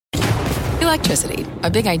Electricity, a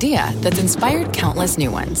big idea that's inspired countless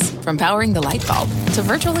new ones. From powering the light bulb to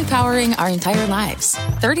virtually powering our entire lives.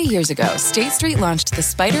 30 years ago, State Street launched the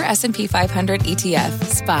Spider S&P 500 ETF,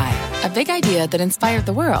 SPY. A big idea that inspired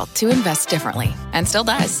the world to invest differently. And still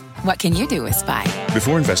does. What can you do with SPY?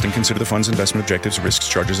 Before investing, consider the fund's investment objectives, risks,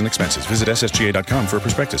 charges, and expenses. Visit ssga.com for a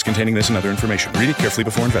prospectus containing this and other information. Read it carefully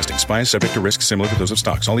before investing. SPY is subject to risks similar to those of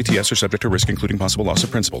stocks. All ETFs are subject to risk, including possible loss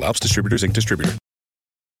of principal. Alps Distributors, Inc. Distributor.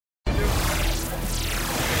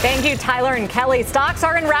 Thank you, Tyler and Kelly. Stocks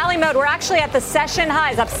are in rally mode. We're actually at the session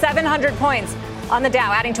highs, up 700 points on the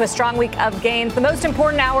Dow, adding to a strong week of gains. The most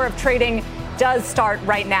important hour of trading does start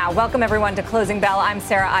right now. Welcome, everyone, to Closing Bell. I'm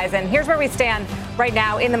Sarah Eisen. Here's where we stand right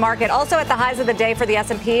now in the market. Also at the highs of the day for the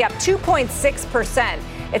S&P, up 2.6%.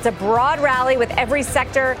 It's a broad rally with every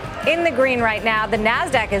sector in the green right now. The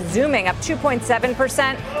NASDAQ is zooming up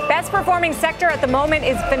 2.7%. Best performing sector at the moment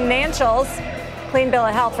is financials. Clean bill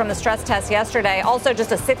of health from the stress test yesterday. Also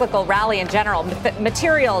just a cyclical rally in general.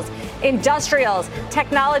 Materials, industrials,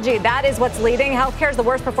 technology, that is what's leading. Healthcare is the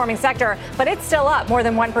worst performing sector, but it's still up more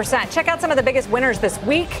than 1%. Check out some of the biggest winners this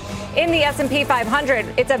week in the S&P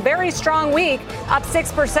 500. It's a very strong week, up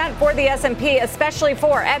 6% for the S&P, especially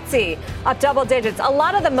for Etsy, up double digits. A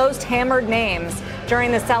lot of the most hammered names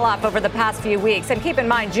during the sell-off over the past few weeks. And keep in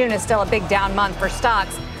mind, June is still a big down month for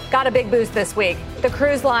stocks. Got a big boost this week. The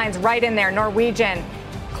cruise lines right in there. Norwegian,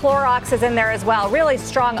 Clorox is in there as well. Really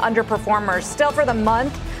strong underperformers. Still for the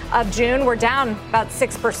month of June, we're down about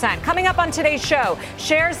 6%. Coming up on today's show,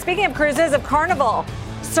 shares, speaking of cruises, of Carnival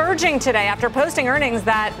surging today after posting earnings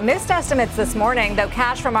that missed estimates this morning, though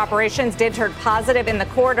cash from operations did turn positive in the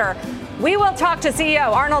quarter. We will talk to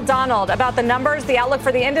CEO Arnold Donald about the numbers, the outlook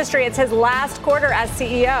for the industry. It's his last quarter as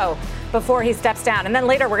CEO before he steps down. And then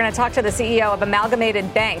later, we're going to talk to the CEO of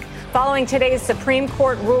Amalgamated Bank following today's Supreme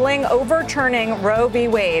Court ruling overturning Roe v.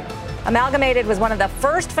 Wade. Amalgamated was one of the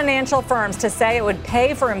first financial firms to say it would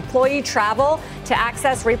pay for employee travel to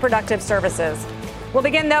access reproductive services. We'll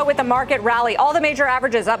begin, though, with the market rally. All the major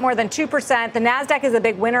averages up more than 2%. The NASDAQ is a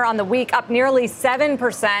big winner on the week, up nearly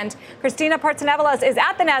 7%. Christina Partsinevelos is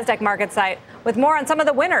at the NASDAQ market site with more on some of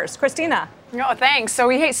the winners. Christina. Oh, thanks. So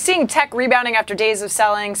we're seeing tech rebounding after days of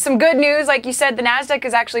selling. Some good news, like you said, the NASDAQ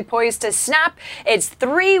is actually poised to snap its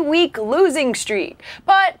 3-week losing streak.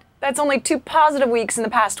 But that's only 2 positive weeks in the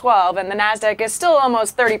past 12, and the NASDAQ is still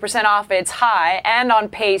almost 30% off its high and on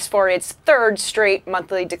pace for its 3rd straight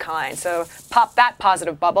monthly decline. So pop that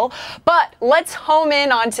positive bubble. But let's home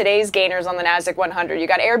in on today's gainers on the NASDAQ 100. You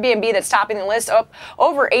got Airbnb that's topping the list, up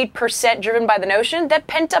over 8%, driven by the notion that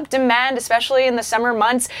pent-up demand, especially in the summer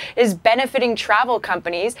months, is benefiting travel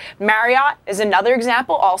companies. Marriott is another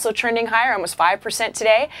example, also trending higher, almost 5%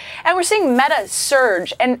 today. And we're seeing Meta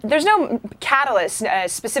surge, and there's no catalyst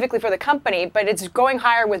specifically for the company, but it's going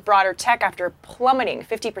higher with broader tech after plummeting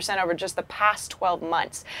 50% over just the past 12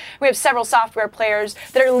 months. We have several software players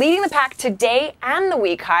that are leading the pack today and the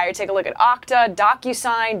week higher. Take a look at Okta,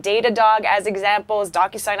 DocuSign, Datadog as examples.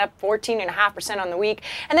 DocuSign up 14.5% on the week.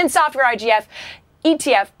 And then software IGF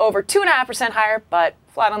ETF over 2.5% higher, but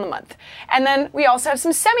flat on the month. And then we also have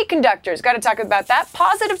some semiconductors. Got to talk about that.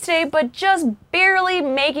 Positive today, but just barely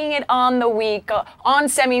making it on the week. On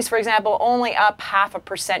semis, for example, only up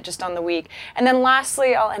 0.5% just on the week. And then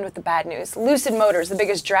lastly, I'll end with the bad news. Lucid Motors, the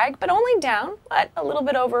biggest drag, but only down, but a little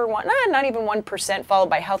bit over not even 1%, followed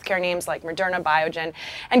by healthcare names like Moderna, Biogen,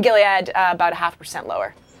 and Gilead, about 0.5%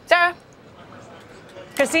 lower. Sarah?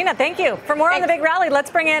 Christina, thank you. For more on the big rally,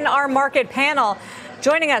 let's bring in our market panel.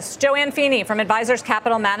 Joining us, JoAnne Feeney from Advisors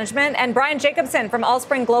Capital Management and Brian Jacobsen from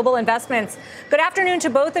Allspring Global Investments. Good afternoon to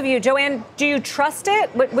both of you. JoAnne, do you trust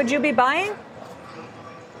it? Would you be buying?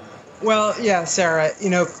 Well, yeah, Sarah,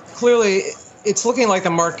 clearly it's looking like the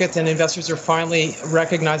market and investors are finally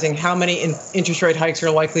recognizing how many interest rate hikes are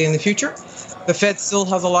likely in the future. The Fed still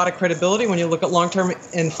has a lot of credibility when you look at long-term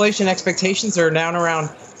inflation expectations. They're down around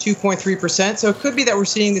 2.3%. So it could be that we're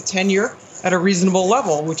seeing the 10-year at a reasonable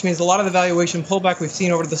level, which means a lot of the valuation pullback we've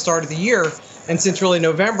seen over the start of the year and since really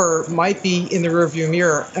November might be in the rearview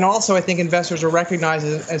mirror. And also, I think investors are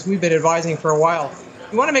recognizing, as we've been advising for a while,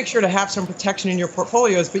 you want to make sure to have some protection in your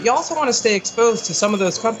portfolios, but you also want to stay exposed to some of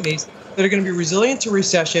those companies that are going to be resilient to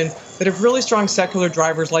recession, that have really strong secular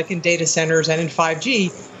drivers like in data centers and in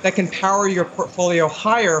 5G that can power your portfolio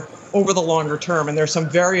higher over the longer term. And there's some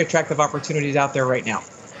very attractive opportunities out there right now.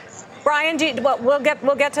 Brian, we'll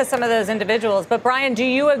get to some of those individuals, but Brian, do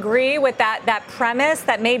you agree with that premise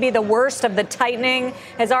that maybe the worst of the tightening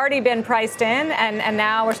has already been priced in and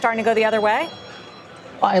now we're starting to go the other way?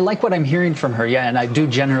 I like what I'm hearing from her, yeah, and I do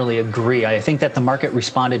generally agree. I think that the market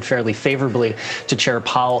responded fairly favorably to Chair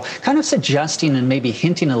Powell, kind of suggesting and maybe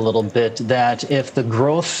hinting a little bit that if the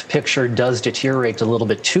growth picture does deteriorate a little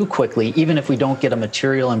bit too quickly, even if we don't get a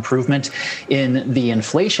material improvement in the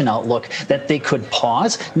inflation outlook, that they could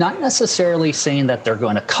pause, not necessarily saying that they're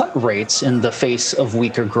going to cut rates in the face of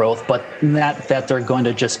weaker growth, but that they're going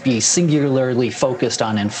to just be singularly focused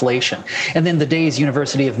on inflation. And then the day's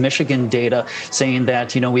University of Michigan data saying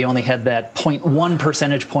that, we only had that 0.1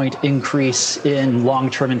 percentage point increase in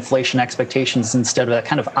long-term inflation expectations instead of that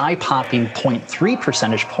kind of eye-popping 0.3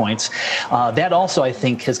 percentage points. That also, I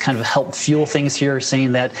think, has kind of helped fuel things here,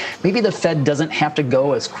 saying that maybe the Fed doesn't have to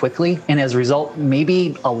go as quickly. And as a result,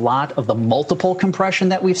 maybe a lot of the multiple compression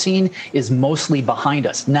that we've seen is mostly behind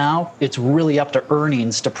us. Now it's really up to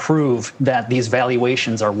earnings to prove that these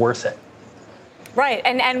valuations are worth it. Right.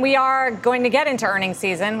 And we are going to get into earnings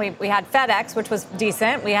season. We had FedEx, which was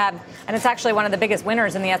decent. And it's actually one of the biggest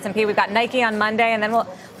winners in the S&P. We've got Nike on Monday, and then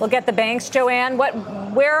we'll get the banks. JoAnne,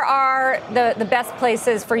 where are the best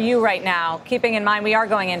places for you right now, keeping in mind we are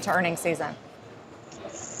going into earnings season?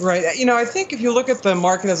 Right. I think if you look at the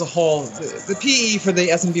market as a whole, the PE for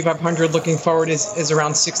the S&P 500 looking forward is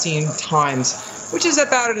around 16 times, which is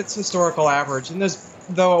about at its historical average. And there's,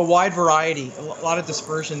 though, a wide variety, a lot of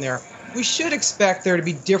dispersion there. We should expect there to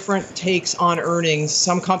be different takes on earnings.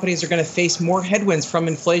 Some companies are going to face more headwinds from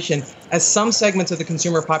inflation as some segments of the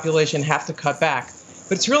consumer population have to cut back.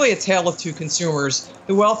 But it's really a tale of two consumers.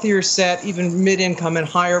 The wealthier set, even mid-income and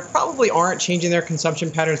higher, probably aren't changing their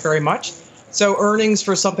consumption patterns very much. So earnings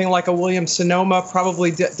for something like a Williams-Sonoma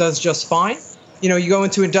probably does just fine. You go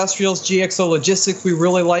into industrials, GXO Logistics, we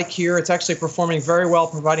really like here. It's actually performing very well,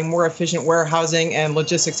 providing more efficient warehousing and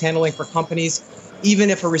logistics handling for companies.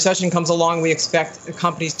 Even if a recession comes along, we expect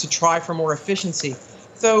companies to try for more efficiency.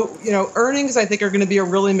 So, earnings, I think, are going to be a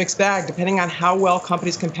really mixed bag, depending on how well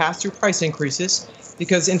companies can pass through price increases.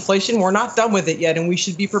 Because inflation, we're not done with it yet, and we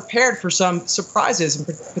should be prepared for some surprises and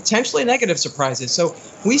potentially negative surprises. So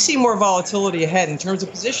we see more volatility ahead. In terms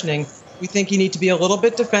of positioning, we think you need to be a little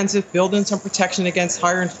bit defensive, build in some protection against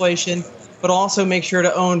higher inflation, but also make sure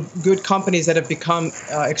to own good companies that have become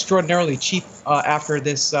extraordinarily cheap after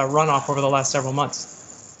this runoff over the last several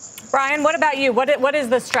months. Brian, what about you? What is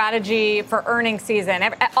the strategy for earnings season?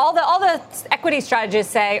 All the equity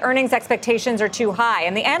strategists say earnings expectations are too high,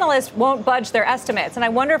 and the analysts won't budge their estimates. And I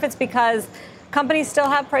wonder if it's because companies still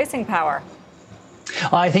have pricing power.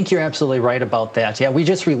 I think you're absolutely right about that. Yeah, we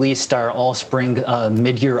just released our all-spring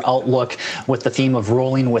mid-year outlook with the theme of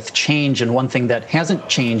rolling with change. And one thing that hasn't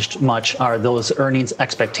changed much are those earnings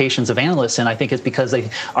expectations of analysts. And I think it's because they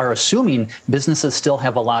are assuming businesses still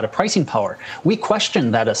have a lot of pricing power. We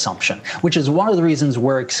question that assumption, which is one of the reasons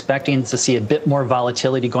we're expecting to see a bit more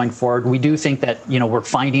volatility going forward. We do think that, we're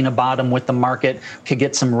finding a bottom with the market, could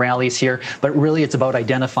get some rallies here, but really it's about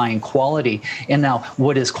identifying quality. And now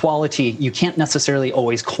what is quality? You can't necessarily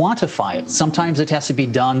always quantify it. Sometimes it has to be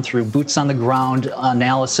done through boots on the ground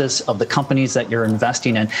analysis of the companies that you're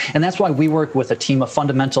investing in. And that's why we work with a team of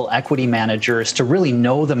fundamental equity managers to really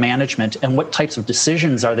know the management and what types of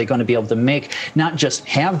decisions are they going to be able to make, not just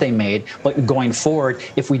have they made, but going forward,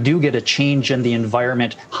 if we do get a change in the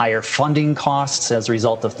environment, higher funding costs as a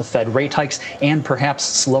result of the Fed rate hikes, and perhaps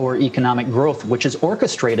slower economic growth, which is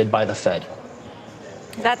orchestrated by the Fed.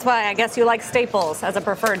 That's why I guess you like staples as a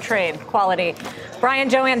preferred trade, quality. Brian,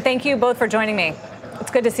 JoAnne, thank you both for joining me.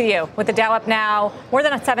 It's good to see you. With the Dow up now more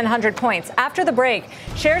than 700 points. After the break,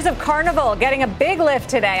 shares of Carnival getting a big lift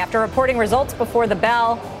today after reporting results before the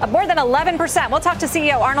bell, up more than 11%. We'll talk to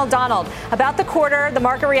CEO Arnold Donald about the quarter, the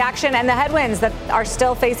market reaction, and the headwinds that are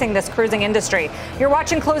still facing this cruising industry. You're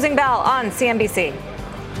watching Closing Bell on CNBC.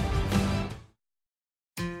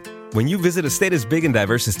 When you visit a state as big and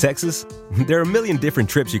diverse as Texas, there are a million different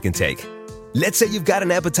trips you can take. Let's say you've got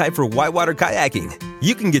an appetite for whitewater kayaking.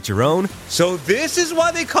 You can get your own, so this is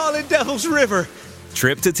why they call it Devil's River,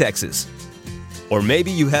 trip to Texas. Or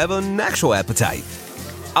maybe you have an actual appetite.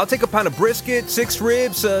 I'll take a pound of brisket, 6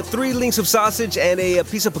 ribs, 3 links of sausage, and a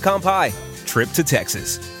piece of pecan pie. Trip to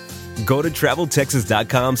Texas. Go to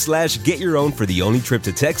TravelTexas.com/get your own for the only trip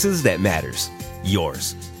to Texas that matters.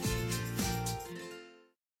 Yours.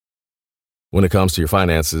 When it comes to your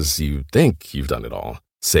finances, you think you've done it all.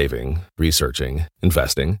 Saving, researching,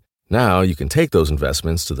 investing. Now you can take those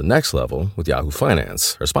investments to the next level with Yahoo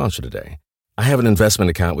Finance, our sponsor today. I have an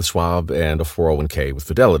investment account with Schwab and a 401k with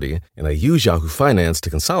Fidelity, and I use Yahoo Finance to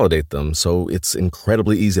consolidate them so it's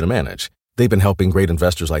incredibly easy to manage. They've been helping great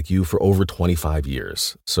investors like you for over 25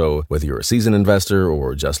 years. So whether you're a seasoned investor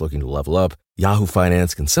or just looking to level up, Yahoo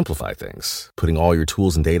Finance can simplify things, putting all your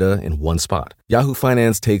tools and data in one spot. Yahoo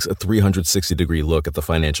Finance takes a 360-degree look at the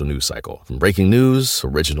financial news cycle. From breaking news,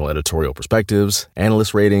 original editorial perspectives,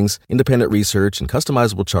 analyst ratings, independent research, and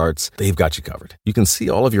customizable charts, they've got you covered. You can see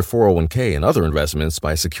all of your 401k and other investments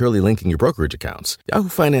by securely linking your brokerage accounts. Yahoo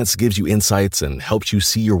Finance gives you insights and helps you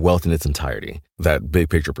see your wealth in its entirety. That big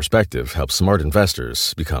picture perspective helps smart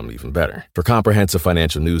investors become even better. For comprehensive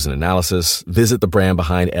financial news and analysis, visit the brand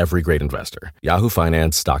behind every great investor.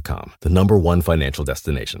 YahooFinance.com, the #1 financial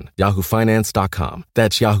destination. YahooFinance.com.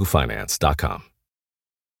 That's YahooFinance.com.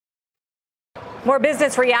 More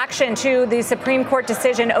business reaction to the Supreme Court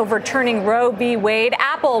decision overturning Roe v. Wade.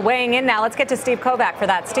 Apple weighing in now. Let's get to Steve Kovac for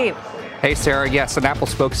that. Steve. Hey, Sarah. Yes, an Apple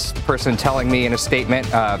spokesperson telling me in a statement,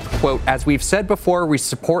 quote, as we've said before, we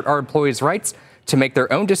support our employees' rights to make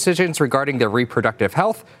their own decisions regarding their reproductive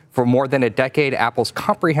health. For more than a decade, Apple's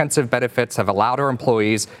comprehensive benefits have allowed our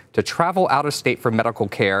employees to travel out of state for medical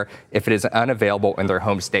care if it is unavailable in their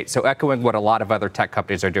home state. So echoing what a lot of other tech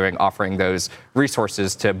companies are doing, offering those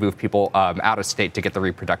resources to move people out of state to get the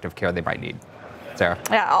reproductive care they might need. Sarah?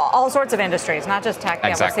 Yeah, all sorts of industries, not just tech.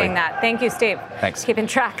 Exactly. Yeah, we're seeing that. Thank you, Steve. Thanks. Keeping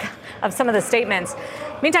track of some of the statements.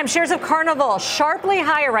 Meantime, shares of Carnival sharply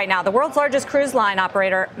higher right now. The world's largest cruise line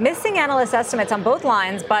operator, missing analyst estimates on both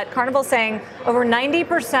lines, but Carnival saying over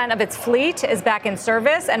 90% of its fleet is back in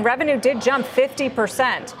service, and revenue did jump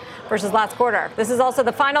 50% versus last quarter. This is also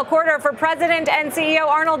the final quarter for President and CEO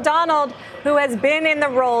Arnold Donald, who has been in the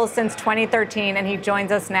role since 2013, and he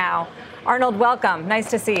joins us now. Arnold, welcome.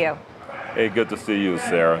 Nice to see you. Hey, good to see you,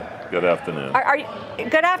 Sarah. Good afternoon.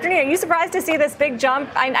 Good afternoon. Are you surprised to see this big jump?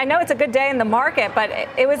 I know it's a good day in the market, but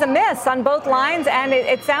it was a miss on both lines, and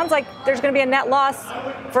it sounds like there's going to be a net loss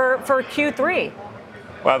for Q3.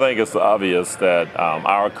 Well, I think it's obvious that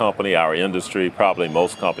our company, our industry, probably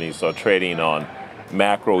most companies are trading on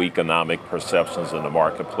macroeconomic perceptions in the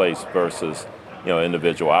marketplace versus,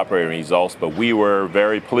 individual operating results. But we were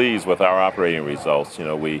very pleased with our operating results.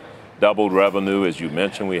 We doubled revenue, as you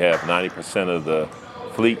mentioned. We have 90% of the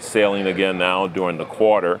fleet sailing again now during the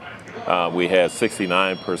quarter. We had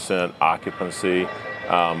 69% occupancy.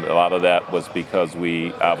 A lot of that was because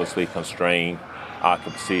we obviously constrained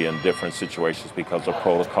occupancy in different situations because of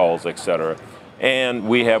protocols, et cetera. And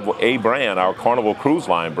we have a brand, our Carnival Cruise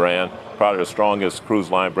Line brand, probably the strongest cruise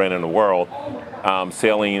line brand in the world,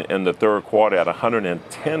 sailing in the third quarter at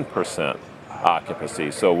 110% occupancy.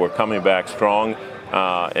 So we're coming back strong.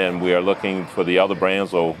 And we are looking for the other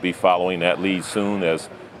brands will be following that lead soon as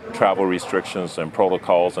travel restrictions and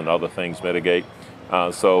protocols and other things mitigate.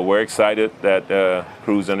 So we're excited that the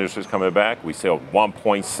cruise industry is coming back. We sailed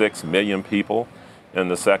 1.6 million people in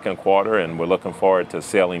the second quarter, and we're looking forward to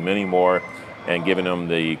sailing many more and giving them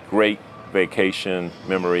the great vacation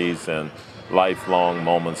memories and lifelong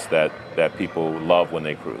moments that people love when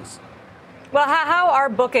they cruise. Well, how are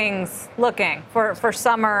bookings looking for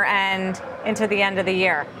summer and into the end of the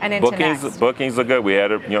year and into next? Bookings are good. We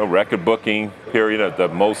had a record booking period at the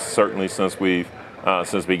most certainly since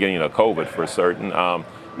beginning of COVID for certain.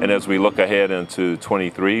 And as we look ahead into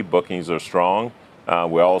 23, bookings are strong.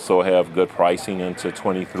 We also have good pricing into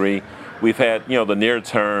 23. We've had the near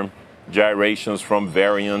term gyrations from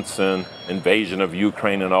variants and invasion of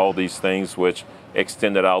Ukraine and all these things, which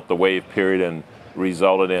extended out the wave period and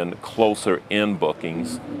resulted in closer in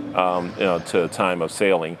bookings to time of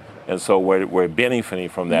sailing. And so we're benefiting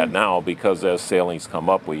from that now because as sailings come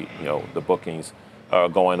up, the bookings are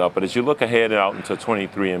going up. But as you look ahead out into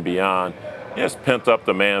 23 and beyond, there's pent up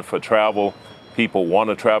demand for travel. People want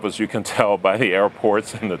to travel, as you can tell by the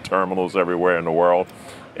airports and the terminals everywhere in the world.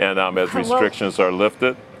 And as restrictions are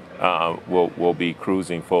lifted, we'll be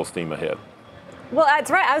cruising full steam ahead. Well,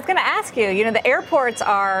 that's right. I was going to ask you, the airports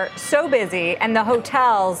are so busy and the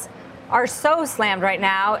hotels are so slammed right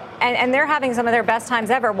now, and they're having some of their best times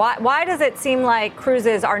ever. Why does it seem like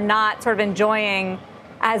cruises are not sort of enjoying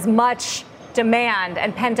as much demand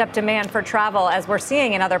and pent-up demand for travel as we're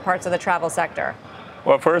seeing in other parts of the travel sector?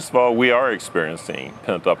 Well, first of all, we are experiencing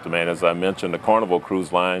pent-up demand. As I mentioned, the Carnival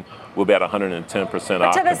Cruise Line will be at 110% occupancy.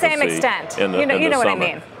 But to the same extent. You know what I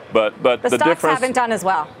mean. But the stocks difference haven't done as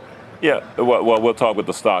well. Yeah, well, we'll talk with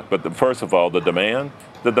the stock. But first of all, the demand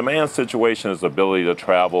situation is the ability to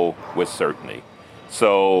travel with certainty.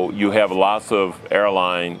 So you have lots of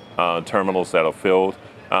airline terminals that are filled.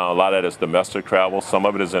 A lot of that is domestic travel. Some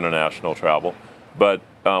of it is international travel. But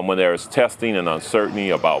when there is testing and uncertainty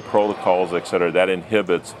about protocols, et cetera, that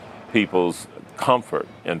inhibits people's comfort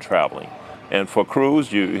in traveling. And for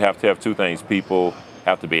cruise, you have to have two things. People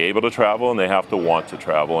have to be able to travel and they have to want to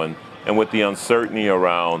travel. And with the uncertainty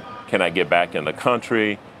around, can I get back in the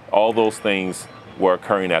country? All those things were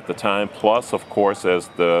occurring at the time. Plus, of course, as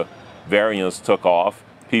the variants took off,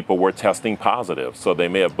 people were testing positive. So they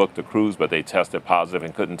may have booked a cruise, but they tested positive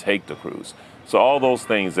and couldn't take the cruise. So all those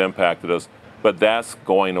things impacted us, but that's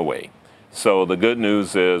going away. So the good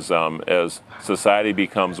news is as society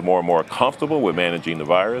becomes more and more comfortable with managing the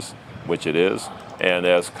virus, which it is, and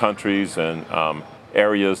as countries and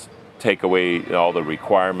areas take away all the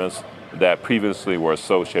requirements that previously were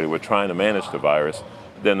associated with trying to manage the virus,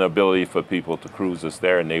 then the ability for people to cruise is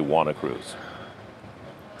there and they want to cruise.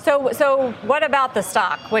 So what about the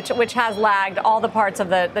stock, which has lagged all the parts of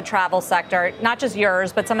the travel sector, not just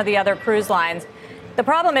yours, but some of the other cruise lines? The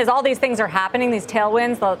problem is all these things are happening, these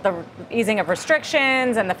tailwinds, the easing of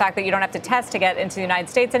restrictions and the fact that you don't have to test to get into the United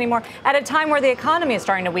States anymore, at a time where the economy is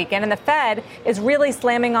starting to weaken and the Fed is really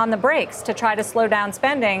slamming on the brakes to try to slow down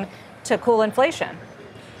spending to cool inflation.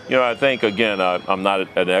 You know, I think, again, I'm not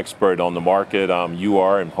an expert on the market. You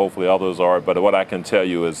are, and hopefully others are. But what I can tell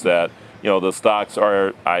you is that, you know, the stocks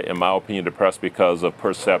are, in my opinion, depressed because of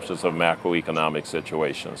perceptions of macroeconomic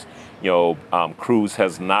situations. You know, cruise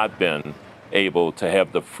has not been able to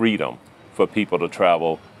have the freedom for people to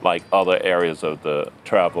travel like other areas of the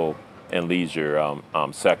travel and leisure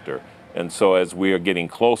sector. And so as we are getting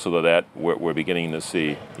closer to that, we're beginning to see,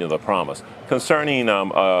 you know, the promise. Concerning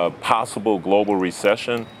a possible global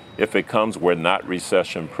recession, if it comes, we're not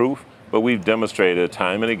recession-proof, but we've demonstrated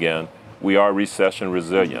time and again we are recession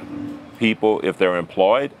resilient. People, if they're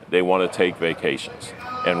employed, they want to take vacations.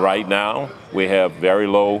 And right now, we have very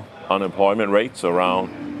low unemployment rates around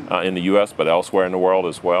in the U.S., but elsewhere in the world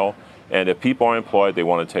as well. And if people are employed, they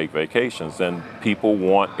want to take vacations. And people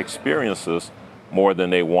want experiences more than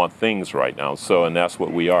they want things right now. So, and that's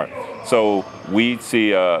what we are. So we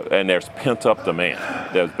see, and there's pent-up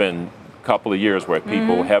demand. There's been a couple of years where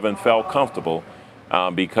people haven't felt comfortable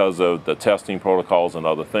because of the testing protocols and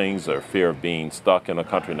other things, or fear of being stuck in a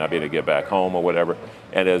country and not being able to get back home or whatever.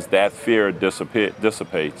 And as that fear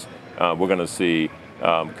dissipates, we're going to see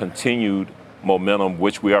continued momentum,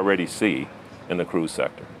 which we already see in the cruise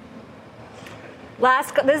sector.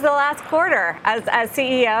 This is the last quarter. As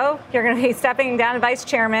CEO, you're going to be stepping down as vice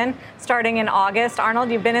chairman starting in August.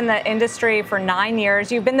 Arnold, you've been in the industry for 9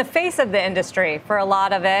 years. You've been the face of the industry for a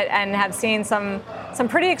lot of it and have seen some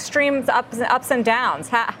pretty extreme ups and downs.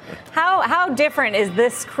 How different is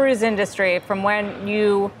this cruise industry from when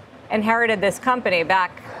you inherited this company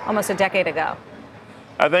back almost a decade ago?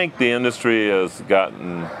 I think the industry has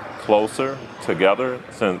gotten closer together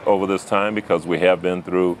over this time because we have been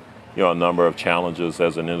through, you know, a number of challenges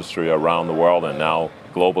as an industry around the world and now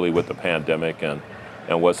globally with the pandemic and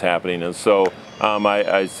what's happening. And so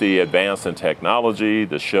I see advance in technology.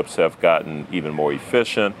 The ships have gotten even more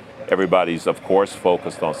efficient. Everybody's, of course,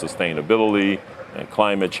 focused on sustainability and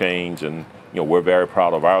climate change. And, you know, we're very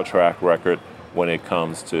proud of our track record when it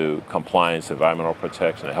comes to compliance, environmental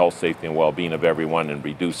protection, the health, safety, and well-being of everyone and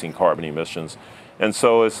reducing carbon emissions. And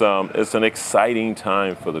so it's an exciting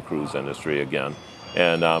time for the cruise industry again.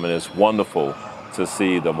 And it's wonderful to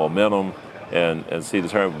see the momentum and see the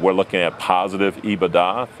turn. We're looking at positive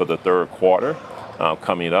EBITDA for the third quarter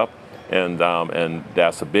coming up. And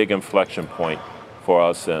that's a big inflection point for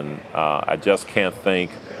us. And I just can't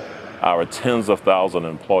thank our tens of thousands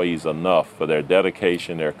of employees enough for their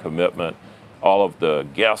dedication, their commitment, all of the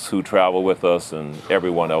guests who travel with us and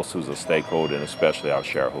everyone else who's a stakeholder, and especially our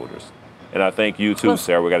shareholders. And I thank you too,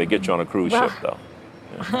 Sarah. We got to get you on a cruise ship, though.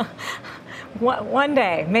 Yeah. One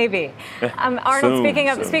day, maybe. Arnold,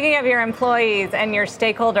 speaking of your employees and your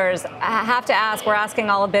stakeholders, I have to ask, we're asking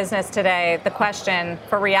all of business today the question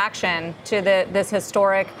for reaction to this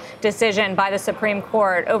historic decision by the Supreme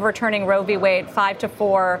Court overturning Roe v. Wade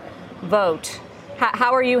 5-4 vote.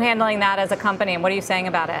 How are you handling that as a company, and what are you saying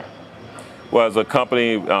about it? Well, as a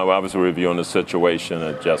company, obviously reviewing the situation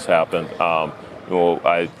that just happened. Well,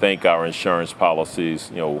 I think our insurance policies,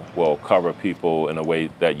 you know, will cover people in a way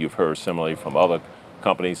that you've heard similarly from other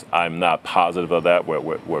companies. I'm not positive of that.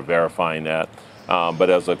 We're verifying that. But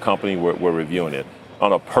as a company, we're reviewing it.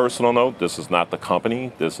 On a personal note, this is not the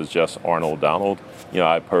company. This is just Arnold Donald. You know,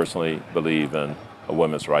 I personally believe in a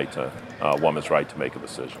woman's right to make a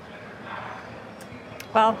decision.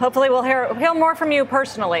 Well, hopefully we'll hear more from you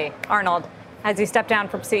personally, Arnold, as you step down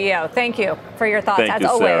from CEO. Thank you for your thoughts, as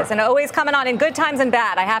always. Sarah. And always coming on in good times and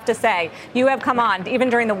bad, I have to say. You have come on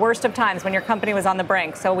even during the worst of times when your company was on the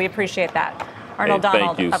brink, so we appreciate that. Arnold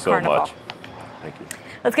Donald of Carnival. Thank you so much. Thank you.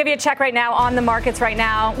 Let's give you a check right now on the markets right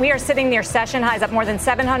now. We are sitting near session highs, up more than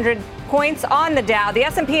 700 points on the Dow. The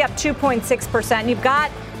S&P up 2.6%. You've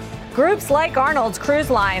got Groups like Arnold's Cruise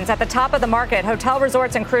Lines at the top of the market, hotel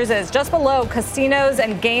resorts and cruises, just below casinos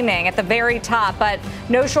and gaming at the very top, but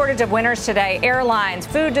no shortage of winners today. Airlines,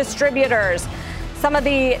 food distributors, some of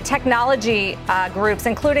the technology groups,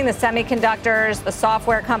 including the semiconductors, the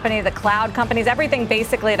software company, the cloud companies, everything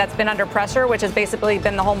basically that's been under pressure, which has basically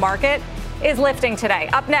been the whole market, is lifting today.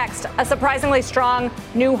 Up next, a surprisingly strong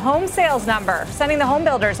new home sales number, sending the home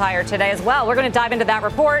builders higher today as well. We're going to dive into that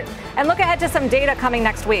report and look ahead to some data coming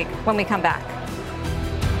next week when we come back.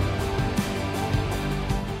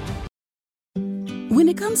 When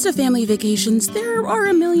it comes to family vacations, there are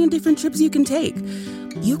a million different trips you can take.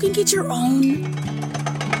 You can get your own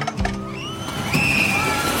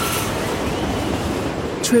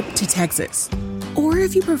trip to Texas. Or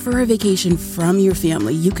if you prefer a vacation from your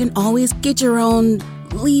family, you can always get your own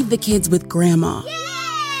leave the kids with grandma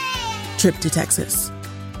trip to Texas.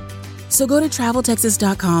 So go to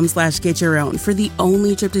traveltexas.com/get your own for the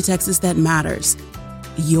only trip to Texas that matters.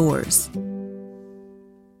 Yours.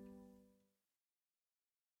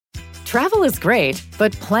 Travel is great,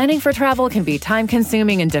 but planning for travel can be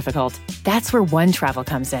time-consuming and difficult. That's where OneTravel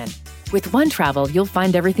comes in. With OneTravel, you'll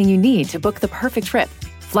find everything you need to book the perfect trip.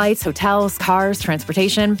 Flights, hotels, cars,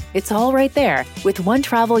 transportation, it's all right there. With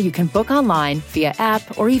OneTravel, you can book online, via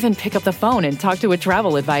app, or even pick up the phone and talk to a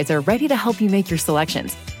travel advisor ready to help you make your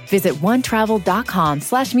selections. Visit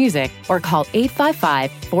onetravel.com/music or call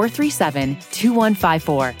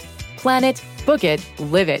 855-437-2154. Plan it, book it,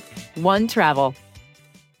 live it. OneTravel.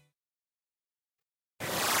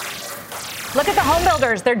 Look at the home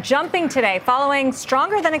builders. They're jumping today following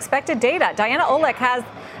stronger than expected data. Diana Olick has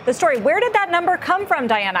the story. Where did that number come from,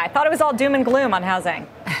 Diana? I thought it was all doom and gloom on housing.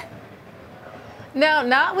 No,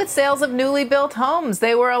 not with sales of newly built homes.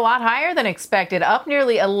 They were a lot higher than expected, up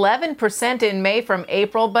nearly 11% in May from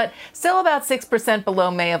April, but still about 6%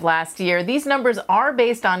 below May of last year. These numbers are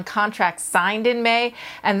based on contracts signed in May,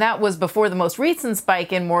 and that was before the most recent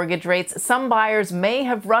spike in mortgage rates. Some buyers may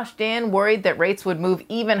have rushed in, worried that rates would move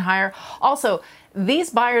even higher. Also, these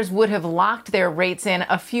buyers would have locked their rates in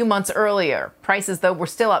a few months earlier. Prices, though, were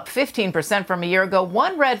still up 15% from a year ago.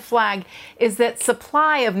 One red flag is that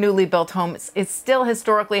supply of newly built homes is still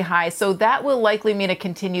historically high, so that will likely mean a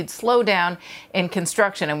continued slowdown in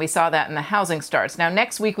construction, and we saw that in the housing starts. Now,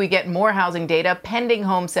 next week, we get more housing data, pending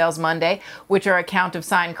home sales Monday, which are a count of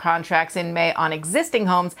signed contracts in May on existing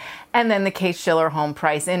homes, and then the Case-Shiller Home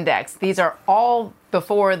Price Index. These are all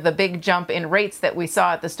before the big jump in rates that we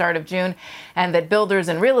saw at the start of June, and that builders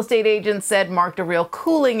and real estate agents said marked a real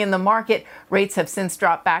cooling in the market. Rates have since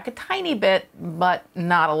dropped back a tiny bit, but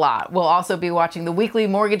not a lot. We'll also be watching the weekly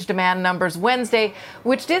mortgage demand numbers Wednesday,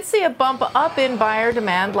 which did see a bump up in buyer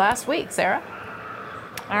demand last week. Sarah?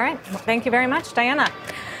 All right. Well, thank you very much, Diana.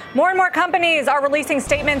 More and more companies are releasing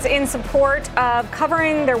statements in support of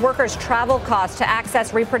covering their workers' travel costs to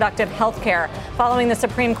access reproductive health care following the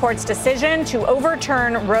Supreme Court's decision to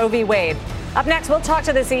overturn Roe v. Wade. Up next, we'll talk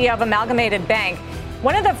to the CEO of Amalgamated Bank,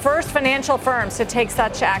 one of the first financial firms to take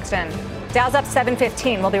such action. Dow's up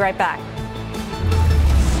 715. We'll be right back.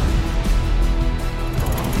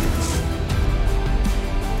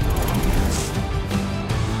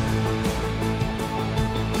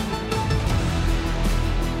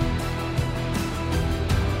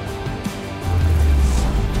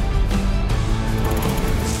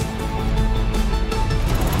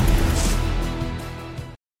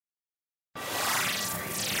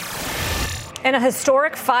 In a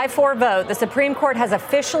historic 5-4 vote, the Supreme Court has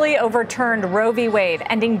officially overturned Roe v. Wade,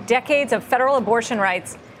 ending decades of federal abortion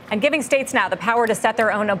rights and giving states now the power to set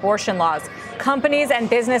their own abortion laws. Companies and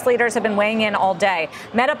business leaders have been weighing in all day.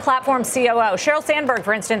 Meta Platform COO Sheryl Sandberg,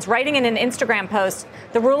 for instance, writing in an Instagram post,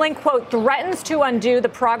 the ruling, quote, threatens to undo the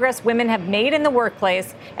progress women have made in the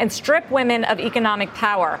workplace and strip women of economic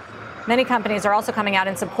power. Many companies are also coming out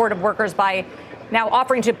in support of workers by now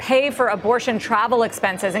offering to pay for abortion travel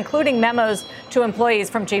expenses, including memos to employees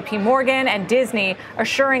from JP Morgan and Disney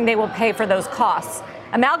assuring they will pay for those costs.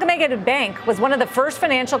 Amalgamated Bank was one of the first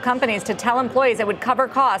financial companies to tell employees it would cover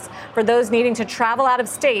costs for those needing to travel out of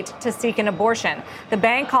state to seek an abortion. The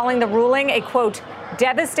bank calling the ruling a, quote,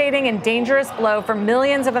 devastating and dangerous blow for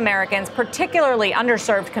millions of Americans, particularly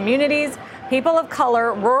underserved communities, people of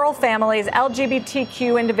color, rural families,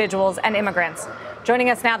 LGBTQ individuals, and immigrants.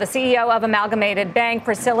 Joining us now, the CEO of Amalgamated Bank,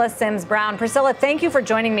 Priscilla Sims Brown. Priscilla, thank you for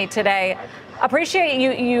joining me today.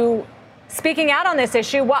 Appreciate you speaking out on this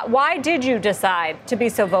issue. Why did you decide to be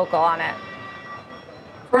so vocal on it?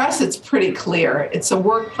 For us, it's pretty clear. It's a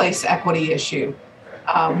workplace equity issue.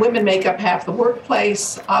 Women make up half the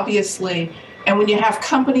workplace, obviously. And when you have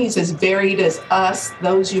companies as varied as us,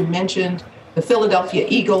 those you mentioned, the Philadelphia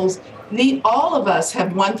Eagles. All of us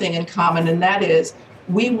have one thing in common, and that is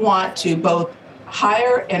we want to both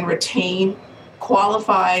hire and retain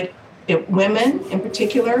qualified women in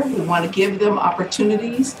particular. We want to give them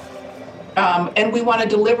opportunities. And we want to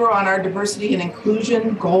deliver on our diversity and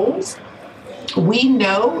inclusion goals. We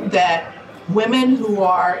know that women who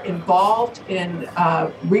are involved in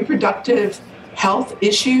reproductive health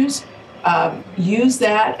issues use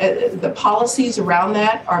that. The policies around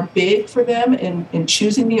that are big for them in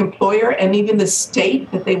choosing the employer and even the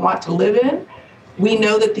state that they want to live in. We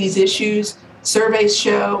know that these issues, surveys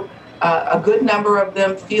show, a good number of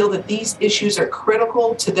them feel that these issues are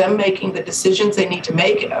critical to them making the decisions they need to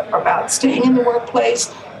make about staying in the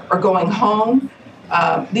workplace or going home.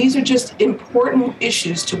 These are just important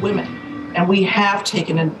issues to women, and we have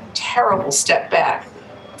taken a terrible step back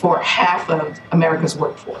for half of America's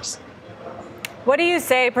workforce. What do you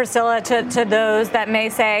say, Priscilla, to those that may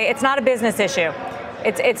say it's not a business issue?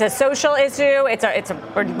 It's a social issue, it's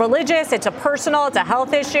a religious, it's a personal, it's a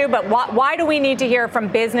health issue, but why do we need to hear from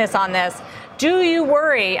business on this? Do you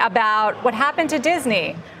worry about what happened to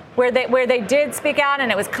Disney, where they did speak out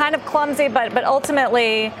and it was kind of clumsy, but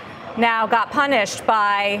ultimately now got punished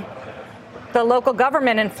by the local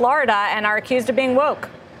government in Florida and are accused of being woke?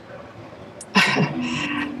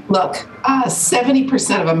 Look,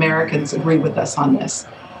 70% of Americans agree with us on this.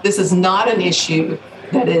 This is not an issue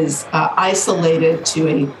that is isolated to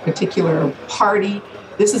a particular party.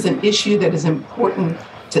 This is an issue that is important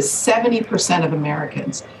to 70% of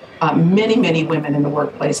Americans, many, many women in the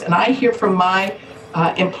workplace. And I hear from my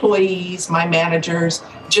employees, my managers,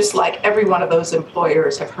 just like every one of those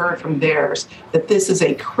employers have heard from theirs, that this is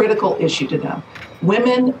a critical issue to them.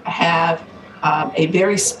 Women have a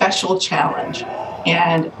very special challenge,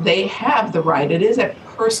 and they have the right. It is a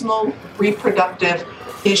personal reproductive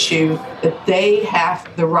issue that they have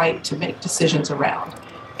the right to make decisions around.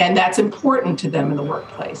 And that's important to them in the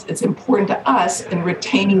workplace. It's important to us in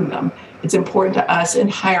retaining them. It's important to us in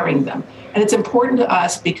hiring them. And it's important to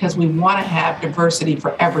us because we want to have diversity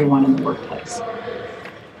for everyone in the workplace.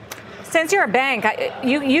 Since you're a bank,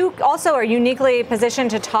 you also are uniquely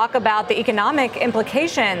positioned to talk about the economic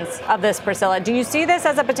implications of this, Priscilla. Do you see this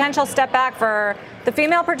as a potential step back for the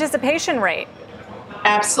female participation rate?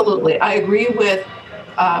 Absolutely. I agree with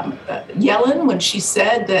Yellen when she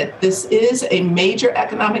said that this is a major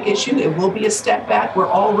economic issue. It will be a step back.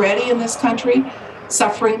 We're already in this country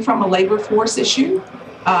suffering from a labor force issue,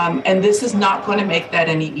 and this is not going to make that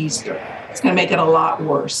any easier. It's going to make it a lot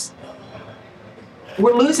worse.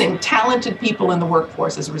 We're losing talented people in the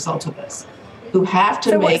workforce as a result of this, who have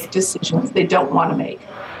to make decisions they don't want to make.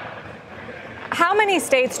 How many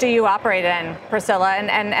states do you operate in, Priscilla?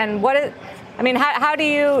 And what is, I mean, how do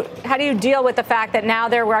you deal with the fact that now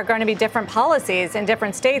there are going to be different policies in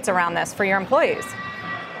different states around this for your employees?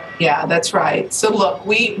 Yeah, that's right. So look,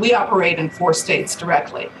 we operate in 4 states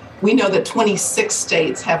directly. We know that 26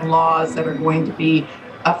 states have laws that are going to be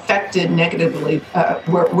affected negatively,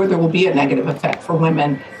 where there will be a negative effect for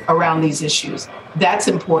women around these issues. That's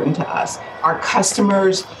important to us. Our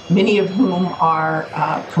customers, many of whom are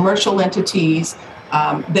commercial entities,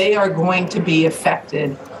 they are going to be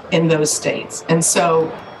affected in those states. And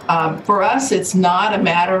so for us, it's not a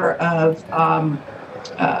matter of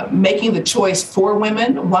making the choice for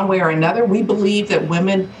women one way or another. We believe that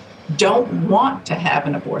women don't want to have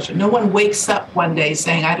an abortion. No one wakes up one day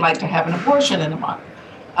saying, I'd like to have an abortion in a month.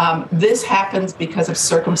 This happens because of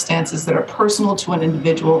circumstances that are personal to an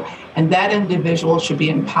individual, and that individual should be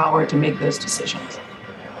empowered to make those decisions.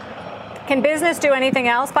 Can business do anything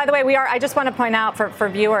else? By the way, I just want to point out for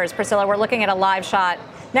viewers, Priscilla, we're looking at a live shot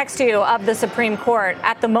next to you of the Supreme Court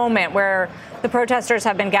at the moment where the protesters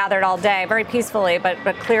have been gathered all day, very peacefully, but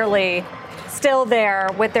clearly still there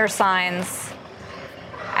with their signs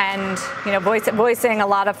and voicing a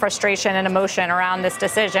lot of frustration and emotion around this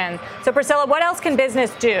decision. So, Priscilla, what else can business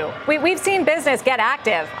do? We've seen business get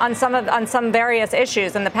active on some various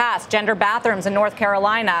issues in the past: gender bathrooms in North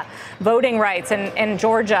Carolina, voting rights in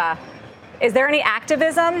Georgia. Is there any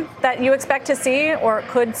activism that you expect to see or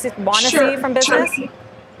could want to see from business? Sure.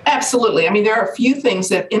 Absolutely. I mean, there are a few things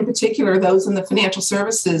that, in particular, those in the financial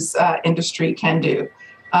services industry can do.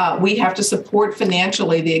 We have to support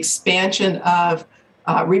financially the expansion of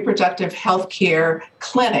reproductive health care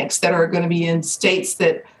clinics that are going to be in states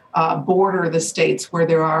that border the states where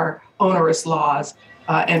there are onerous laws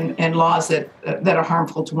and laws that are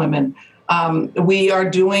harmful to women. We are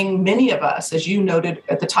doing, many of us, as you noted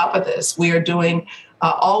at the top of this, we are doing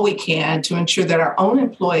all we can to ensure that our own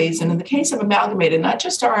employees, and in the case of Amalgamated, not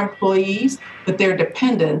just our employees, but their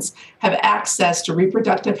dependents, have access to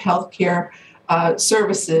reproductive health care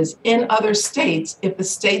services in other states if the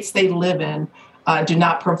states they live in do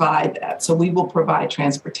not provide that. So we will provide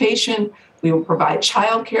transportation. We will provide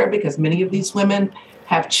childcare because many of these women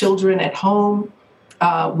have children at home.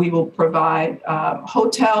 We will provide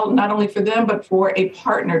hotel, not only for them, but for a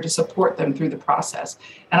partner to support them through the process.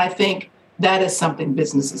 And I think that is something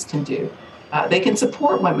businesses can do. They can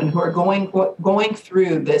support women who are going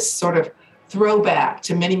through this sort of throwback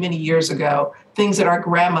to many, many years ago, things that our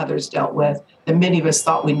grandmothers dealt with that many of us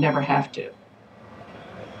thought we'd never have to.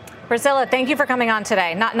 Priscilla, thank you for coming on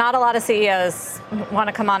today. Not a lot of CEOs want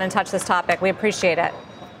to come on and touch this topic. We appreciate it.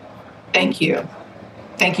 Thank you.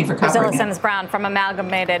 Thank you for covering Priscilla it. Sims-Brown from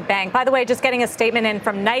Amalgamated Bank. By the way, just getting a statement in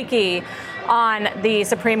from Nike on the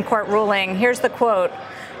Supreme Court ruling. Here's the quote.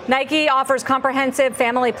 Nike offers comprehensive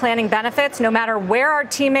family planning benefits no matter where our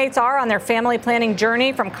teammates are on their family planning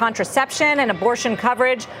journey, from contraception and abortion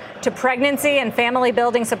coverage to pregnancy and family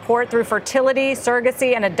building support through fertility,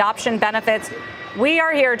 surrogacy, and adoption benefits. We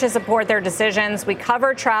are here to support their decisions. We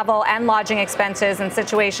cover travel and lodging expenses in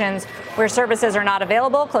situations where services are not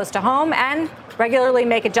available close to home, and regularly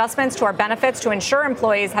make adjustments to our benefits to ensure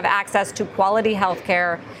employees have access to quality health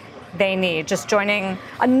care they need. Just joining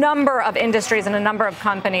a number of industries and a number of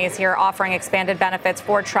companies here offering expanded benefits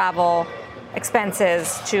for travel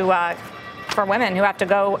expenses for women who have to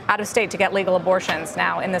go out of state to get legal abortions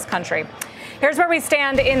now in this country. Here's where we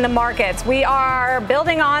stand in the markets. We are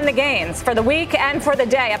building on the gains for the week and for the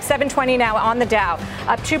day. Up 720 now on the Dow,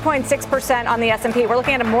 up 2.6% on the S&P. We're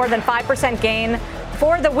looking at a more than 5% gain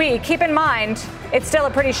for the week. Keep in mind, it's still a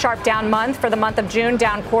pretty sharp down month for the month of June,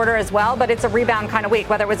 down quarter as well, but it's a rebound kind of week,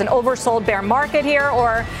 whether it was an oversold bear market here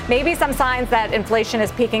or maybe some signs that inflation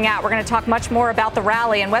is peaking out. We're going to talk much more about the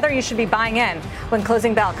rally and whether you should be buying in when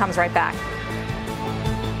Closing Bell comes right back.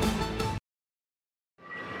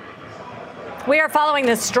 We are following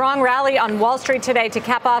this strong rally on Wall Street today to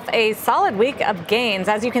cap off a solid week of gains.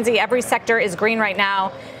 As you can see, every sector is green right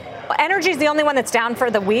now. Energy is the only one that's down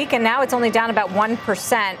for the week, and now it's only down about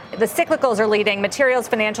 1%. The cyclicals are leading: materials,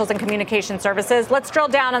 financials, and communication services. Let's drill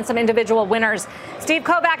down on some individual winners. Steve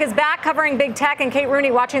Kovach is back covering big tech, and Kate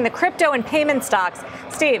Rooney watching the crypto and payment stocks.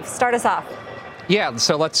 Steve, start us off. Yeah,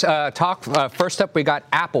 so let's talk. First up, we got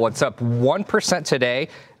Apple. It's up 1% today.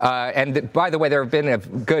 And by the way, there have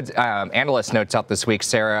been good analyst notes out this week,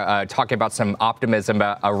 Sarah, talking about some optimism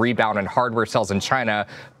about a rebound in hardware sales in China,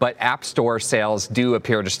 but App Store sales do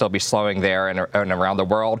appear to still be slowing there and around the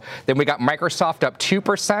world. Then we got Microsoft up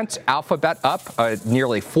 2%, Alphabet up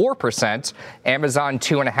nearly 4%, Amazon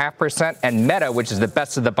 2.5%, and Meta, which is the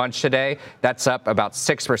best of the bunch today, that's up about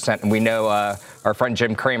 6%. And we know our friend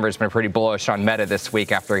Jim Cramer has been pretty bullish on Meta this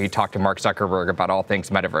week after he talked to Mark Zuckerberg about all things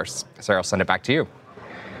metaverse. Sarah, I'll send it back to you.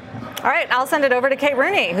 All right, I'll send it over to Kate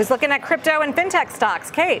Rooney, who's looking at crypto and fintech stocks.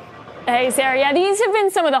 Kate. Hey, Sarah. Yeah, these have been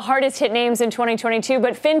some of the hardest hit names in 2022,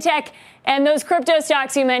 but fintech and those crypto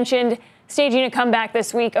stocks you mentioned staging a comeback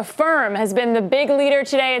this week. Affirm has been the big leader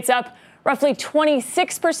today. It's up roughly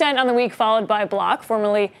 26% on the week, followed by Block,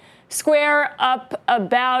 formerly Square, up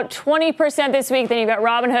about 20% this week. Then you've got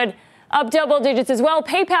Robinhood up double digits as well.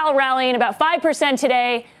 PayPal rallying about 5%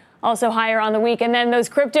 today, also higher on the week. And then those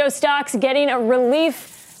crypto stocks getting a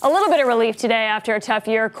little bit of relief today after a tough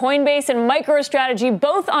year. Coinbase and MicroStrategy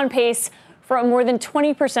both on pace for a more than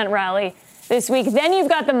 20% rally this week. Then you've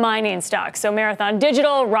got the mining stocks. So Marathon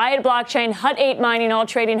Digital, Riot Blockchain, Hut 8 Mining all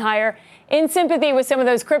trading higher in sympathy with some of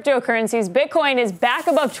those cryptocurrencies. Bitcoin is back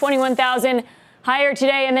above 21,000 higher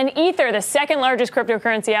today. And then Ether, the second largest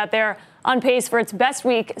cryptocurrency out there, on pace for its best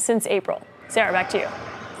week since April. Sarah, back to you.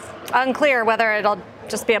 Unclear whether it'll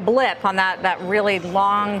just be a blip on that really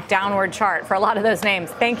long downward chart for a lot of those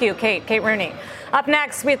names. Thank you, Kate Rooney. Up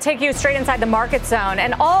next, we'll take you straight inside the market zone.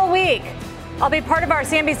 And all week, I'll be part of our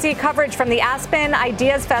CNBC coverage from the Aspen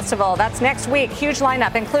Ideas Festival. That's next week. Huge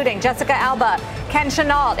lineup, including Jessica Alba, Ken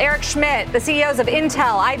Chenault, Eric Schmidt, the CEOs of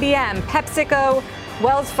Intel, IBM, PepsiCo,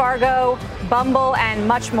 Wells Fargo, Bumble, and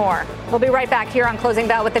much more. We'll be right back here on Closing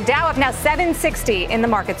Bell with the Dow up now 760 in the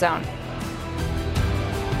market zone.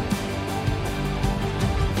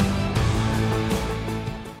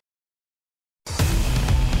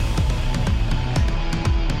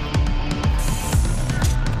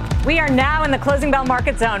 We are now in the Closing Bell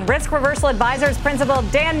market zone. Risk Reversal Advisors principal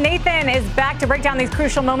Dan Nathan is back to break down these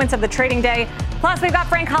crucial moments of the trading day. Plus, we've got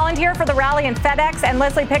Frank Holland here for the rally in FedEx and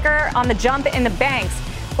Leslie Picker on the jump in the banks.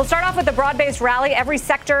 We'll start off with the broad-based rally. Every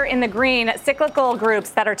sector in the green. Cyclical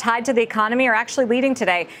groups that are tied to the economy are actually leading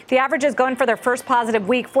today. The average is going for their first positive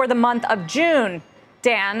week for the month of June.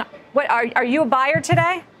 Dan, are you a buyer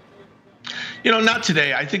today? Not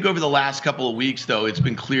today. I think over the last couple of weeks, though, it's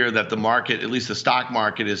been clear that the market, at least the stock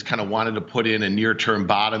market, has kind of wanted to put in a near-term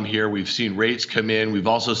bottom here. We've seen rates come in. We've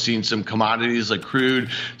also seen some commodities like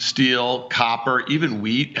crude, steel, copper, even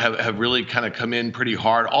wheat have really kind of come in pretty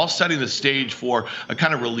hard, all setting the stage for a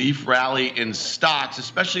kind of relief rally in stocks,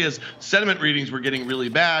 especially as sentiment readings were getting really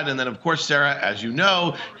bad. And then, of course, Sarah, as you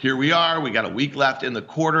know, here we are. We got a week left in the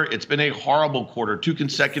quarter. It's been a horrible quarter, 2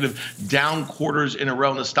 consecutive down quarters in a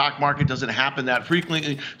row. And the stock market doesn't happen that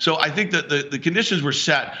frequently. So I think that the conditions were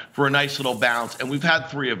set for a nice little bounce. And we've had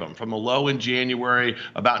 3 of them, from a low in January,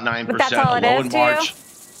 about 9%, but that's all a low in March.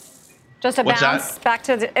 Just a What's bounce that? back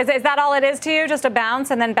to is that all it is to you? Just a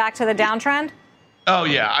bounce and then back to the downtrend? Oh,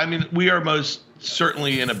 yeah. I mean, we are most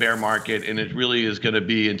certainly in a bear market, and it really is going to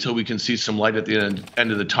be until we can see some light at the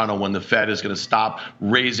end of the tunnel, when the Fed is going to stop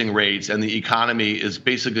raising rates and the economy is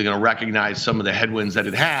basically going to recognize some of the headwinds that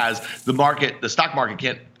it has. The stock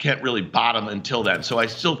market can't really bottom until then. So I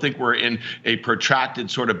still think we're in a protracted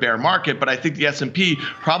sort of bear market, but I think the S&P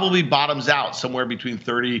probably bottoms out somewhere between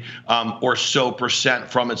 30 or so %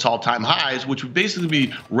 from its all-time highs, which would basically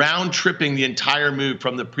be round tripping the entire move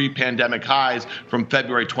from the pre-pandemic highs from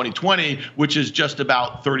February 2020, which is just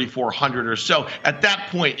about 3,400 or so. At that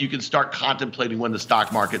point, you can start contemplating when the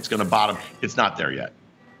stock market's going to bottom. It's not there yet.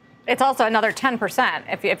 It's also another 10%,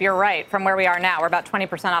 if you're right, from where we are now. We're about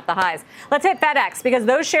 20% off the highs. Let's hit FedEx, because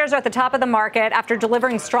those shares are at the top of the market after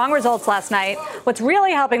delivering strong results last night. What's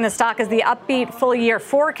really helping the stock is the upbeat full-year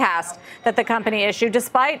forecast that the company issued,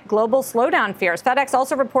 despite global slowdown fears. FedEx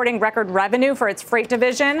also reporting record revenue for its freight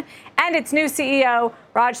division and its new CEO,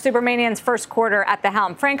 Raj Subramanian's first quarter at the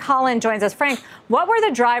helm. Frank Holland joins us. Frank, what were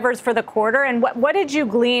the drivers for the quarter, and what did you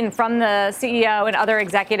glean from the CEO and other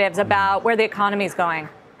executives about where the economy is going?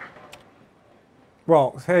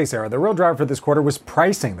 Well, hey, Sarah, the real driver for this quarter was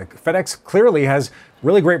pricing. The FedEx clearly has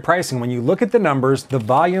really great pricing. When you look at the numbers, the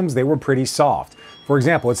volumes, they were pretty soft. For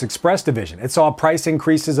example, its Express division, it saw price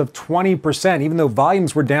increases of 20%, even though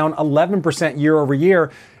volumes were down 11% year over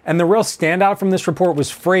year. And the real standout from this report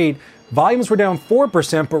was freight. Volumes were down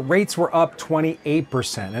 4%, but rates were up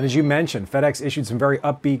 28%. And as you mentioned, FedEx issued some very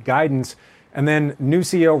upbeat guidance. And then new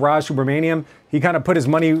CEO Raj Subramanian, he kind of put his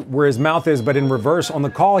money where his mouth is, but in reverse. On the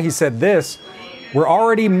call, he said this: we're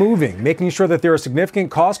already moving, making sure that there are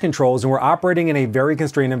significant cost controls, and we're operating in a very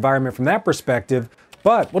constrained environment from that perspective.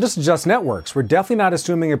 But we'll just adjust networks. We're definitely not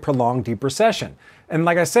assuming a prolonged deep recession. And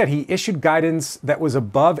like I said, he issued guidance that was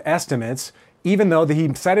above estimates, even though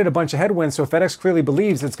he cited a bunch of headwinds. So FedEx clearly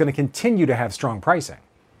believes it's going to continue to have strong pricing.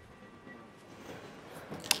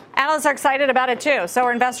 Analysts are excited about it, too. So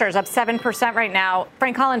are investors, up 7% right now.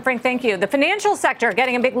 Frank Holland, Frank, thank you. The financial sector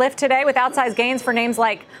getting a big lift today with outsized gains for names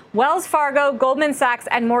like Wells Fargo, Goldman Sachs,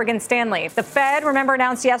 and Morgan Stanley. The Fed, remember,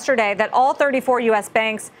 announced yesterday that all 34 U.S.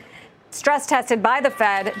 banks stress tested by the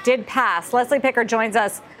Fed did pass. Leslie Picker joins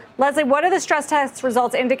us. Leslie, what do the stress test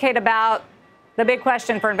results indicate about the big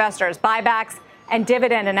question for investors, buybacks and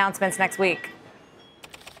dividend announcements next week?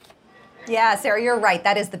 Yeah, Sarah, you're right.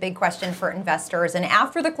 That is the big question for investors. And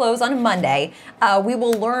after the close on Monday, we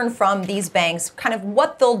will learn from these banks kind of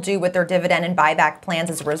what they'll do with their dividend and buyback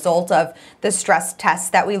plans as a result of the stress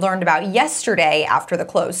tests that we learned about yesterday after the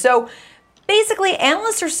close. So basically,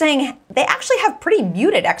 analysts are saying they actually have pretty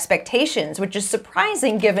muted expectations, which is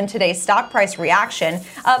surprising given today's stock price reaction.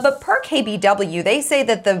 But per KBW, they say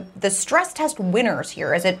that the stress test winners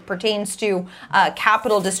here, as it pertains to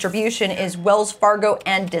capital distribution, is Wells Fargo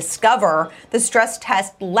and Discover. The stress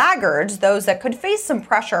test laggards, those that could face some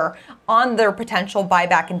pressure on their potential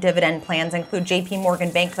buyback and dividend plans, include JP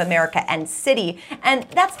Morgan, Bank of America, and Citi. And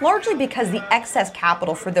that's largely because the excess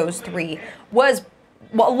capital for those three was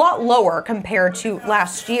a lot lower compared to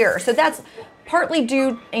last year. So that's partly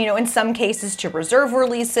due, in some cases to reserve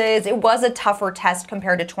releases. It was a tougher test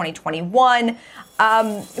compared to 2021.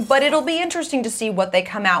 But it'll be interesting to see what they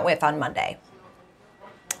come out with on Monday.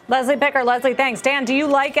 Leslie Picker, Leslie, thanks. Dan, do you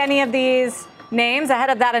like any of these names ahead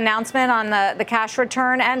of that announcement on the cash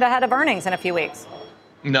return and ahead of earnings in a few weeks?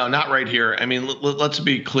 No, not right here. I mean, let's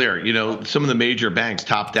be clear. Some of the major banks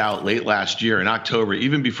topped out late last year in October,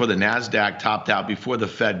 even before the NASDAQ topped out, before the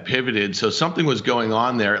Fed pivoted. So something was going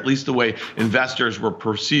on there, at least the way investors were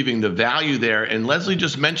perceiving the value there. And Leslie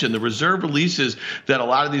just mentioned the reserve releases that a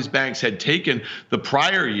lot of these banks had taken the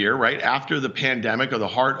prior year, right after the pandemic, or the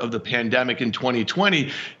heart of the pandemic in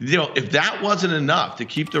 2020. If that wasn't enough to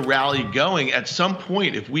keep the rally going, at some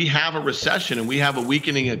point, if we have a recession and we have a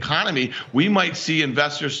weakening economy, we might see investors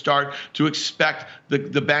investors start to expect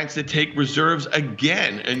the banks to take reserves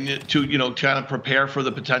again and to, kind of prepare for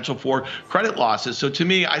the potential for credit losses. So to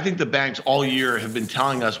me, I think the banks all year have been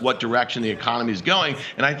telling us what direction the economy is going.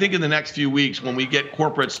 And I think in the next few weeks, when we get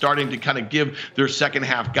corporates starting to kind of give their second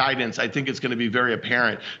half guidance, I think it's going to be very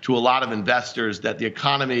apparent to a lot of investors that the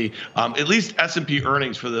economy, at least S&P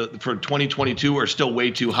earnings for 2022 are still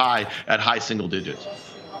way too high at high single digits.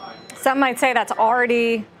 Some might say that's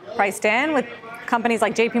already priced in with companies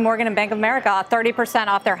like JP Morgan and Bank of America 30%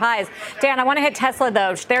 off their highs. Dan, I want to hit Tesla,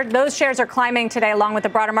 though. Those shares are climbing today along with the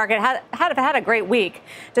broader market. Have had a great week.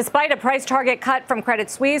 Despite a price target cut from Credit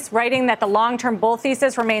Suisse, writing that the long-term bull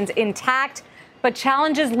thesis remains intact, but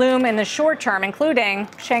challenges loom in the short term, including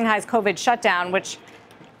Shanghai's COVID shutdown, which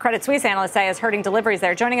Credit Suisse analysts say is hurting deliveries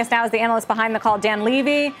there. Joining us now is the analyst behind the call, Dan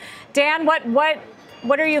Levy. Dan,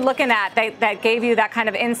 what are you looking at that gave you that kind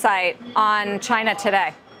of insight on China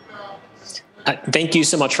today? Thank you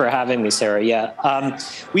so much for having me, Sarah. Yeah,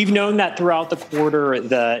 we've known that throughout the quarter,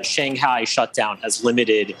 the Shanghai shutdown has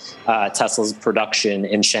limited Tesla's production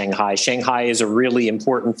in Shanghai. Shanghai is a really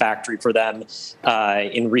important factory for them.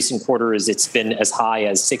 In recent quarters, it's been as high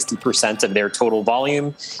as 60% of their total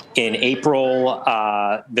volume. In April,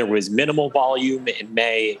 there was minimal volume. In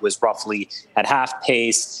May, it was roughly at half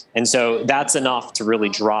pace. And so that's enough to really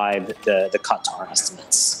drive the cut to our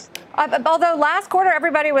estimates. Although last quarter,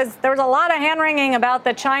 there was a lot of hand-wringing about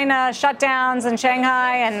the China shutdowns in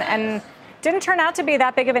Shanghai and didn't turn out to be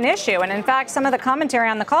that big of an issue. And in fact, some of the commentary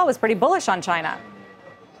on the call was pretty bullish on China.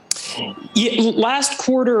 Yeah, last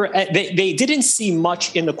quarter, they didn't see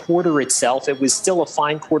much in the quarter itself. It was still a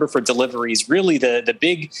fine quarter for deliveries. Really, the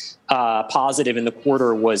big positive in the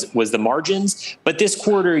quarter was the margins. But this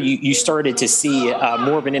quarter, you started to see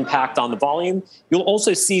more of an impact on the volume. You'll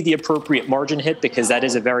also see the appropriate margin hit because that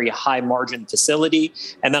is a very high margin facility.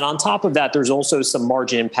 And then on top of that, there's also some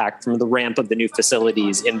margin impact from the ramp of the new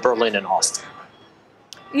facilities in Berlin and Austin.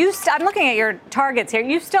 I'm looking at your targets here.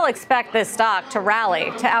 You still expect this stock to rally,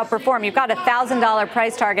 to outperform. You've got a $1,000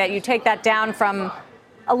 price target. You take that down from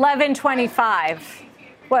 $11.25.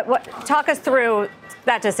 Talk us through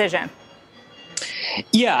that decision.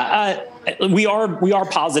 Yeah, we are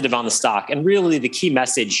positive on the stock, and really the key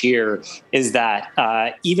message here is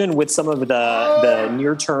that even with some of the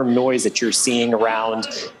near-term noise that you're seeing around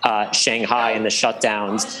Shanghai and the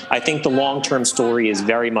shutdowns, I think the long-term story is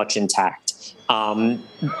very much intact.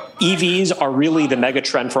 EVs are really the mega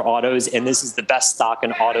trend for autos, and this is the best stock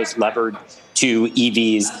in autos levered to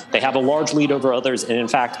EVs. They have a large lead over others. And in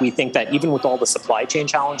fact, we think that even with all the supply chain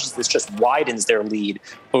challenges, this just widens their lead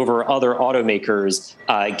over other automakers,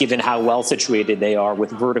 given how well situated they are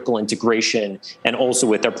with vertical integration and also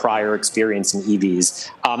with their prior experience in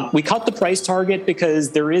EVs. We cut the price target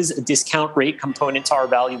because there is a discount rate component to our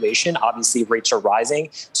valuation. Obviously, rates are rising.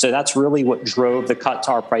 So that's really what drove the cut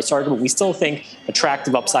to our price target. But we still think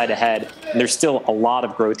attractive upside ahead. And there's still a lot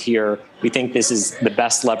of growth here. We think this is the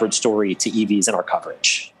best leverage story to EVs in our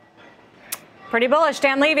coverage. Pretty bullish.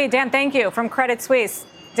 Dan Levy. Dan, thank you, from Credit Suisse.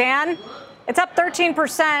 Dan, it's up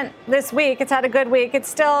 13% this week. It's had a good week. It's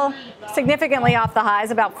still significantly off the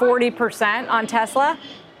highs, about 40% on Tesla.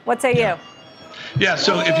 What say you? Yeah,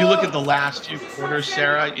 so if you look at the last few quarters,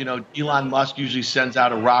 Sarah, Elon Musk usually sends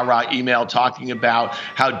out a rah-rah email talking about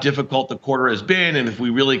how difficult the quarter has been. And if we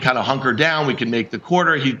really kind of hunker down, we can make the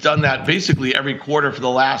quarter. He's done that basically every quarter for the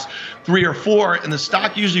last 3 or 4. And the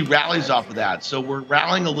stock usually rallies off of that. So we're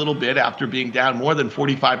rallying a little bit after being down more than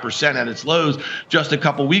 45% at its lows just a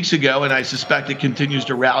couple weeks ago. And I suspect it continues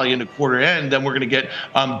to rally into quarter end. Then we're going to get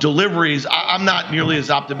deliveries. I'm not nearly as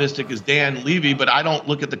optimistic as Dan Levy, but I don't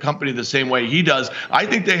look at the company the same way he does. I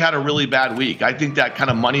think they had a really bad week. I think that kind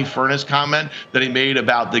of money furnace comment that he made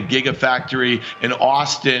about the gigafactory in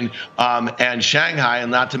Austin and Shanghai, and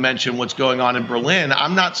not to mention what's going on in Berlin,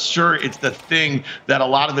 I'm not sure it's the thing that a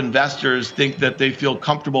lot of investors think that they feel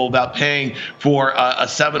comfortable about paying for a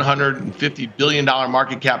 $750 billion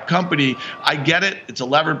market cap company. I get it. It's a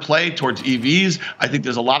levered play towards EVs. I think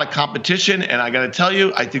there's a lot of competition, and I got to tell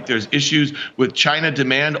you, I think there's issues with China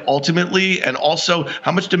demand ultimately, and also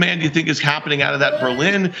how much demand do you think is happening out of that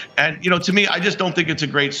Berlin? And, to me, I just don't think it's a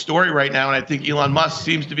great story right now. And I think Elon Musk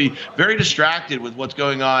seems to be very distracted with what's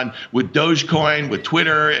going on with Dogecoin, with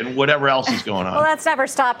Twitter, and whatever else is going on. Well, that's never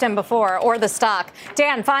stopped him before, or the stock.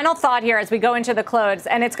 Dan, final thought here as we go into the close,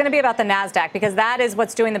 and it's going to be about the NASDAQ, because that is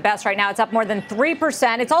what's doing the best right now. It's up more than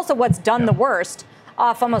 3%. It's also what's done the worst,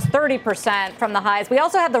 off almost 30% from the highs. We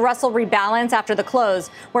also have the Russell rebalance after the close,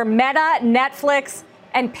 where Meta, Netflix,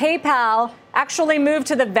 and PayPal actually moved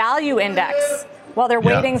to the value index. while their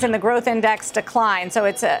weightings in the growth index decline. So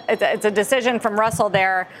it's a decision from Russell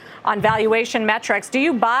there on valuation metrics. Do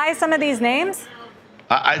you buy some of these names?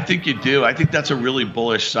 I think you do. I think that's a really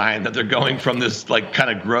bullish sign that they're going from this like kind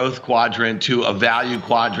of growth quadrant to a value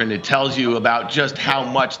quadrant. It tells you about just how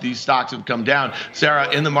much these stocks have come down.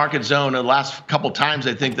 Sarah, in the market zone, the last couple times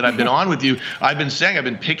I think that I've been on with you, I've been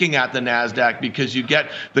picking at the NASDAQ because you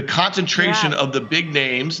get the concentration of the big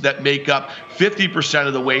names that make up 50%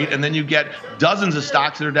 of the weight, and then you get dozens of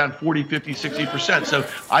stocks that are down 40, 50, 60%. So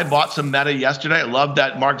I bought some Meta yesterday. I loved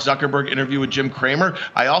that Mark Zuckerberg interview with Jim Cramer.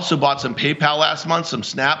 I also bought some PayPal last month, some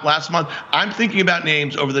Snap last month. I'm thinking about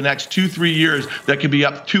names over the next 2-3 years that could be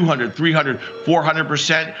up 200, 300,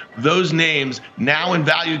 400%. Those names now in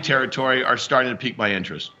value territory are starting to pique my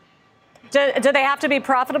interest. Do they have to be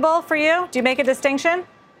profitable for you? Do you make a distinction?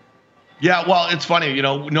 Yeah, well, it's funny.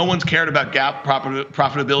 No one's cared about GAAP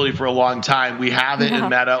profitability for a long time. We have it in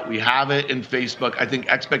Meta. We have it in Facebook. I think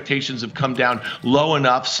expectations have come down low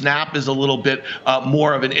enough. Snap is a little bit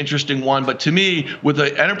more of an interesting one. But to me, with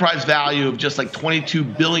an enterprise value of just like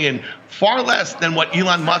 $22 billion, far less than what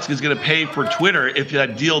Elon Musk is going to pay for Twitter if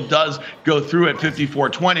that deal does go through at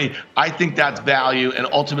 $54.20, I think that's value. And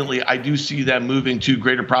ultimately, I do see them moving to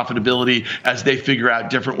greater profitability as they figure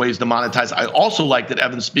out different ways to monetize. I also like that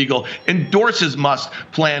Evan Spiegel endorses Musk's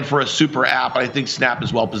plan for a super app. I think Snap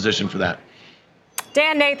is well positioned for that.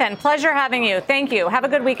 Dan, Nathan, pleasure having you. Thank you. Have a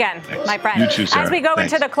good weekend, my friend. You too, Sarah. As we go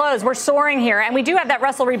into the close, we're soaring here, and we do have that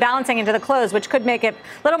Russell rebalancing into the close, which could make it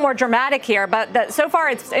a little more dramatic here, but so far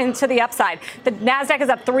it's into the upside. The NASDAQ is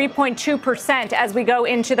up 3.2% as we go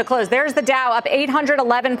into the close. There's the Dow up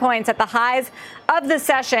 811 points at the highs of the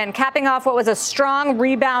session, capping off what was a strong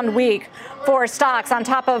rebound week for stocks on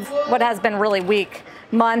top of what has been really weak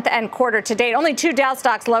month and quarter to date. Only 2 Dow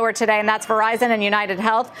stocks lower today, and that's Verizon and United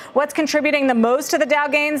Health. What's contributing the most to the Dow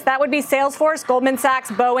gains? That would be Salesforce, Goldman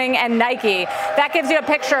Sachs, Boeing, and Nike. That gives you a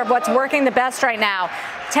picture of what's working the best right now.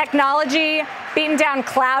 Technology, beating down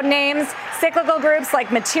cloud names, cyclical groups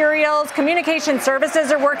like materials, communication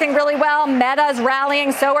services are working really well. Meta's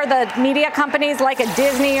rallying. So are the media companies like a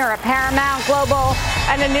Disney or a Paramount Global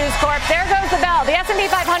and a News Corp. There goes the bell. The S&P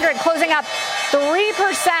 500 closing up 3%,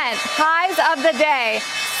 highs of the day,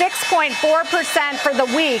 6.4% for the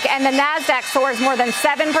week, and the NASDAQ soars more than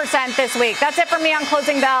 7% this week. That's it for me on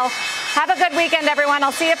Closing Bell. Have a good weekend, everyone.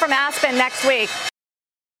 I'll see you from Aspen next week.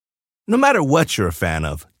 No matter what you're a fan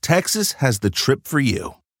of, Texas has the trip for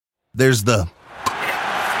you. There's the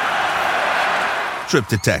trip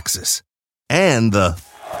to Texas and the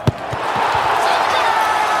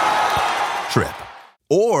trip.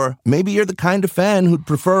 Or maybe you're the kind of fan who'd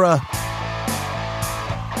prefer a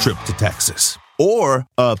trip to Texas or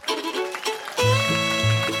a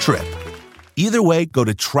trip. Either way, go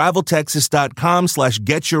to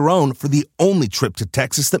traveltexas.com/get your own for the only trip to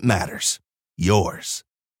Texas that matters. Yours.